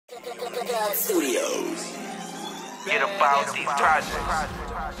Studios. Get about these projects.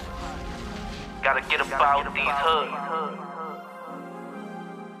 Gotta get about these hoods.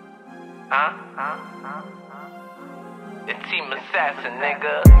 The team assassin,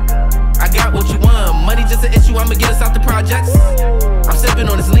 nigga. I got what you want, money just an issue, I'ma get us out the projects. I'm sipping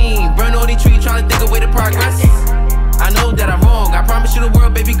on this lean, burn all these trees, trying to think of way to progress. I know that I'm wrong, I promise you the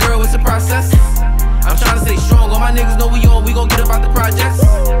world, baby girl, it's a process. I'm trying to stay strong, all my niggas know we on, we gon' get about the projects.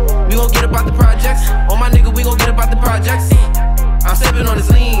 We gon' get about the projects, all my niggas, we gon' get about the projects. I'm sipping on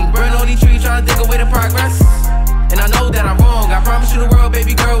this lean, burn all these trees, trying to think of way to progress. And I know that I'm wrong, I promise you the world,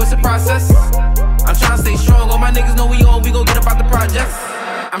 baby girl, it's a process. I'm trying to stay strong, all my niggas know we on, we gon' get about the projects.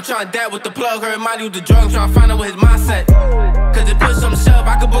 I'm trying to dab with the plug, her and Monty with the drugs, trying to find out what his mindset. Cause it push on the shove,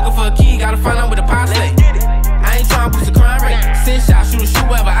 I could book her for a key, gotta find out what the pot say. I ain't trying to boost the crime rate, send shots, shoot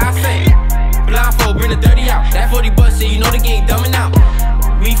whatever I say. Blindfold, bring the dirty out, that 40 bucks, shit, you know the game dumbing out.